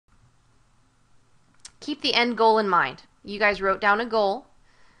Keep the end goal in mind. You guys wrote down a goal.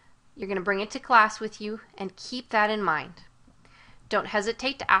 You're going to bring it to class with you and keep that in mind. Don't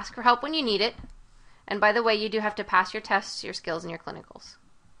hesitate to ask for help when you need it. And by the way, you do have to pass your tests, your skills, and your clinicals.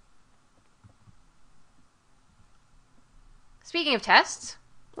 Speaking of tests,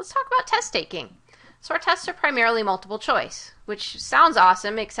 let's talk about test taking. So our tests are primarily multiple choice, which sounds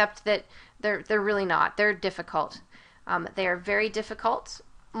awesome, except that they're really not. They're difficult. They are very difficult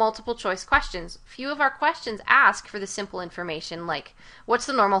multiple choice questions. Few of our questions ask for the simple information like, what's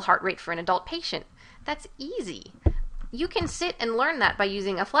the normal heart rate for an adult patient? That's easy. You can sit and learn that by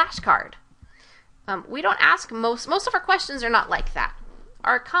using a flashcard. We don't ask most of our questions are not like that.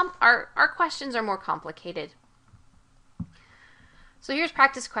 Our questions are more complicated. So here's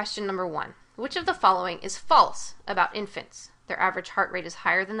practice question number 1. Which of the following is false about infants? Their average heart rate is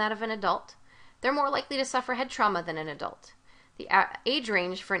higher than that of an adult. They're more likely to suffer head trauma than an adult. The age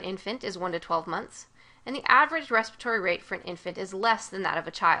range for an infant is 1 to 12 months, and the average respiratory rate for an infant is less than that of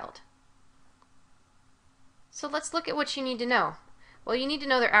a child. So let's look at what you need to know. Well, you need to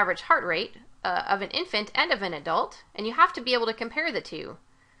know their average heart rate of an infant and of an adult, and you have to be able to compare the two.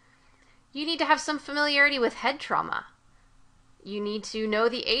 You need to have some familiarity with head trauma. You need to know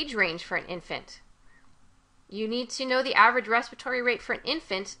the age range for an infant. You need to know the average respiratory rate for an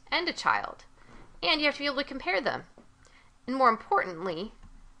infant and a child. And you have to be able to compare them. And more importantly,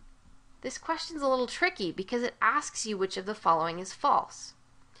 this question's a little tricky because it asks you which of the following is false.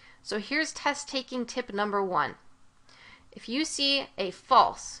 So here's test taking tip number 1. If you see a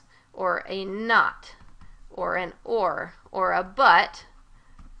false, or a not, or an or a but,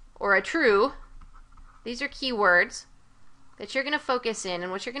 or a true, these are key words that you're going to focus in,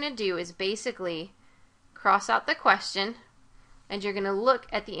 and what you're going to do is basically cross out the question and you're going to look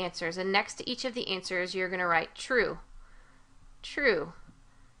at the answers, and next to each of the answers you're going to write true, true,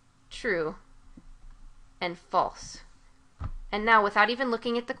 true, and false. And now, without even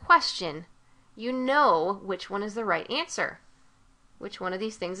looking at the question, you know which one is the right answer. Which one of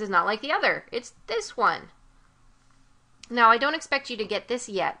these things is not like the other? It's this one. Now, I don't expect you to get this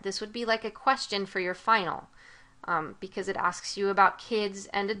yet. This would be like a question for your final, because it asks you about kids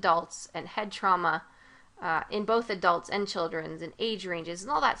and adults and head trauma in both adults and children's and age ranges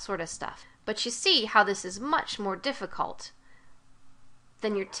and all that sort of stuff. But you see how this is much more difficult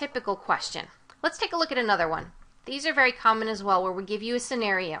than your typical question. Let's take a look at another one. These are very common as well, where we give you a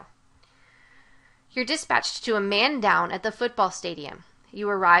scenario. You're dispatched to a man down at the football stadium. You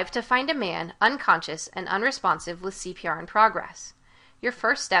arrive to find a man unconscious and unresponsive with CPR in progress. Your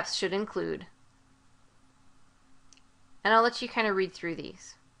first steps should include, and I'll let you kind of read through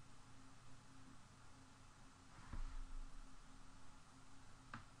these.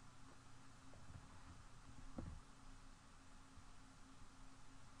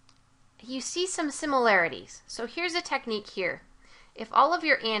 You see some similarities. So here's a technique here. If all of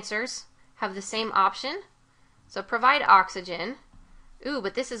your answers have the same option, so provide oxygen. Ooh,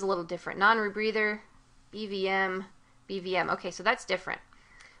 but this is a little different. Non-rebreather, BVM, BVM. Okay, so that's different.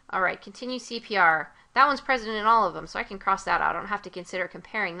 All right, continue CPR. That one's present in all of them, so I can cross that out. I don't have to consider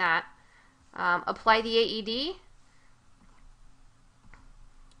comparing that. Apply the AED.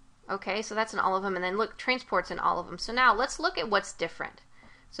 Okay, so that's in all of them. And then look, transport's in all of them. So now let's look at what's different.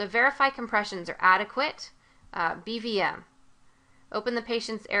 So verify compressions are adequate, BVM. Open the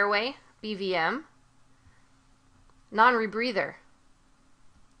patient's airway, BVM. Non-rebreather.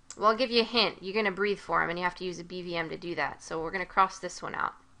 Well, I'll give you a hint. You're going to breathe for him, and you have to use a BVM to do that. So we're going to cross this one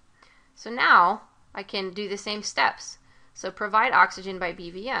out. So now I can do the same steps. So provide oxygen by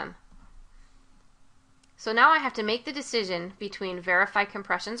BVM. So now I have to make the decision between verify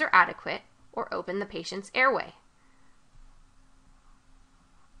compressions are adequate or open the patient's airway.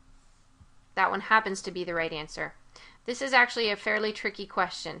 That one happens to be the right answer. This is actually a fairly tricky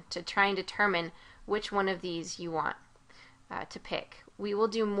question to try and determine which one of these you want to pick. We will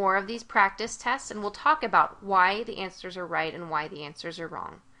do more of these practice tests, and we'll talk about why the answers are right and why the answers are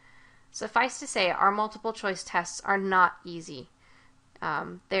wrong. Suffice to say, our multiple choice tests are not easy.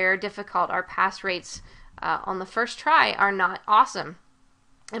 They're difficult. Our pass rates on the first try are not awesome.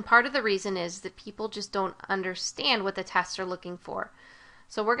 And part of the reason is that people just don't understand what the tests are looking for.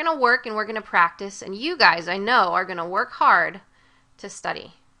 So we're going to work and we're going to practice, and you guys, I know, are going to work hard to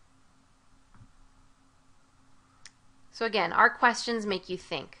study. So again, our questions make you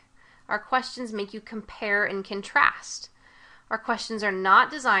think. Our questions make you compare and contrast. Our questions are not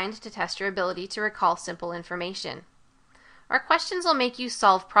designed to test your ability to recall simple information. Our questions will make you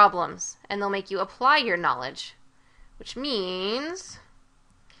solve problems, and they'll make you apply your knowledge, which means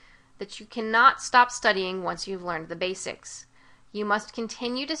that you cannot stop studying once you've learned the basics. You must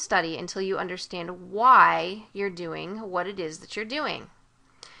continue to study until you understand why you're doing what it is that you're doing.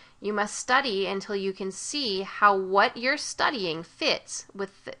 You must study until you can see how what you're studying fits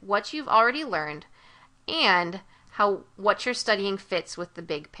with what you've already learned and how what you're studying fits with the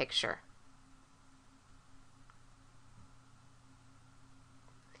big picture.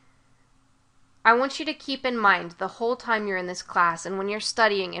 I want you to keep in mind the whole time you're in this class and when you're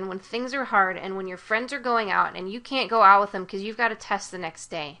studying and when things are hard and when your friends are going out and you can't go out with them because you've got a test the next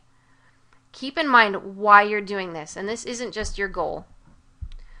day. Keep in mind why you're doing this, and this isn't just your goal.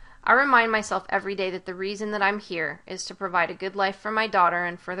 I remind myself every day that the reason that I'm here is to provide a good life for my daughter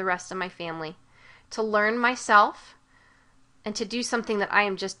and for the rest of my family, to learn myself, and to do something that I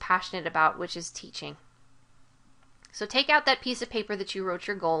am just passionate about, which is teaching. So take out that piece of paper that you wrote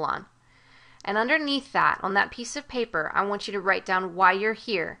your goal on. And underneath that, on that piece of paper, I want you to write down why you're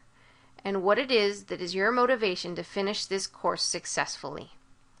here and what it is that is your motivation to finish this course successfully.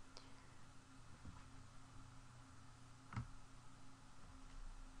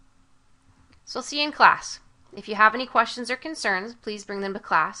 So I'll see you in class. If you have any questions or concerns, please bring them to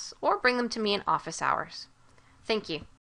class or bring them to me in office hours. Thank you.